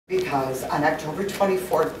Because on October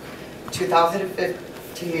 24th,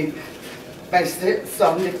 2015, my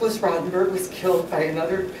son Nicholas Roddenberg was killed by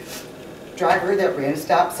another driver that ran a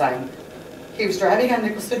stop sign. He was driving on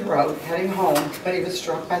Livingston Road heading home, but he was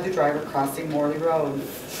struck by the driver crossing Morley Road.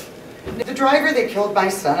 The driver that killed my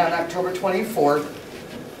son on October 24th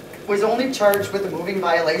was only charged with a moving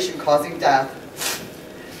violation causing death.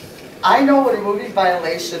 I know what a moving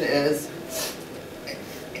violation is,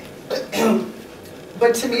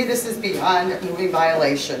 but to me this is beyond a moving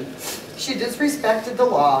violation. She disrespected the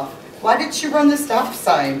law. Why did she run the stop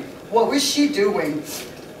sign? What was she doing?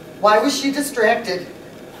 Why was she distracted?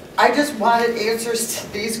 I just wanted answers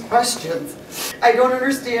to these questions. I don't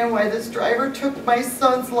understand why this driver took my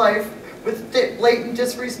son's life with blatant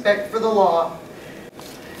disrespect for the law.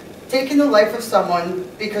 Taking the life of someone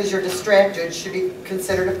because you're distracted should be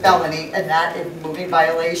considered a felony and not a moving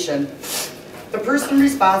violation. The person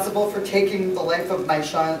responsible for taking the life of my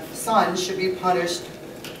son should be punished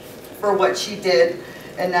for what she did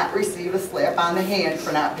and not receive a slap on the hand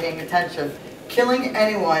for not paying attention. Killing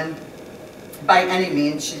anyone by any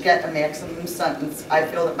means should get a maximum sentence. I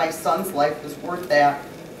feel that my son's life is worth that.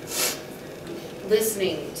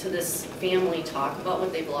 Listening to this family talk about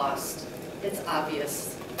what they've lost, it's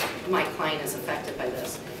obvious my client is affected by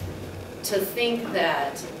this. To think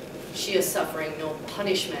that she is suffering no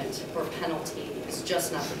punishment or penalty is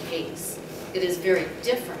just not the case. It is very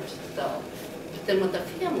different, though, than what the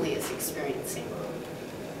family is experiencing.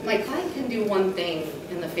 My client can do one thing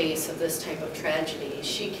in the face of this type of tragedy.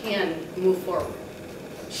 She can move forward.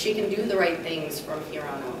 She can do the right things from here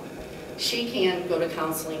on out. She can go to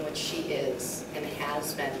counseling, which she is and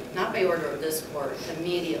has been, not by order of this court.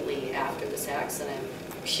 Immediately after this accident,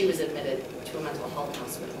 she was admitted to a mental health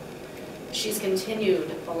hospital. She's continued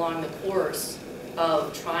along the course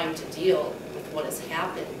of trying to deal with what has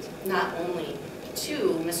happened, not only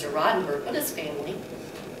to Mr. Roddenberg, but his family,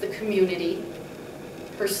 the community,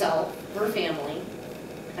 herself, her family.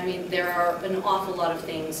 I mean, there are an awful lot of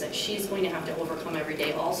things that she's going to have to overcome every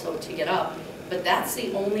day also to get up, but that's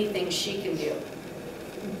the only thing she can do.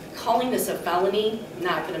 Calling this a felony,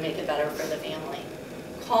 not going to make it better for the family.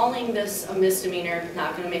 Calling this a misdemeanor,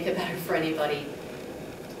 not going to make it better for anybody.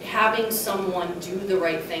 Having someone do the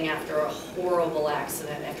right thing after a horrible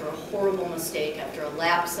accident, after a horrible mistake, after a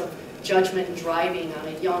lapse of judgment and driving on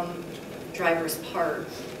a young driver's part,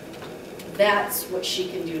 that's what she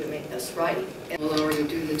can do to make this right. We'll allow her to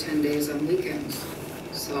do the 10 days on weekends.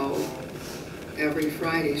 So every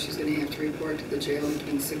Friday she's going to have to report to the jail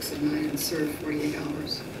between 6 and 9 and serve 48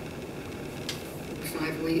 hours for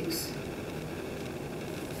 5 weeks.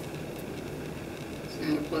 It's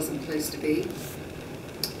not a pleasant place to be,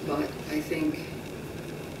 but I think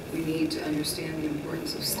we need to understand the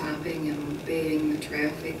importance of stopping and obeying the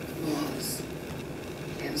traffic laws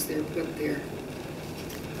as they're put there.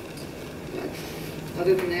 But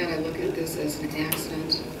other than that, I look at this as an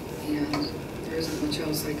accident, and there isn't much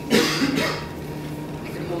else I can do. I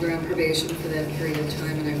can hold her on probation for that period of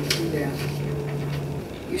time, and I will do that.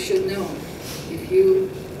 You should know, if you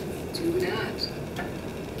do not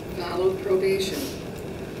follow probation,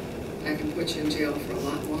 I can put you in jail for a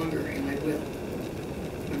lot longer, and I will.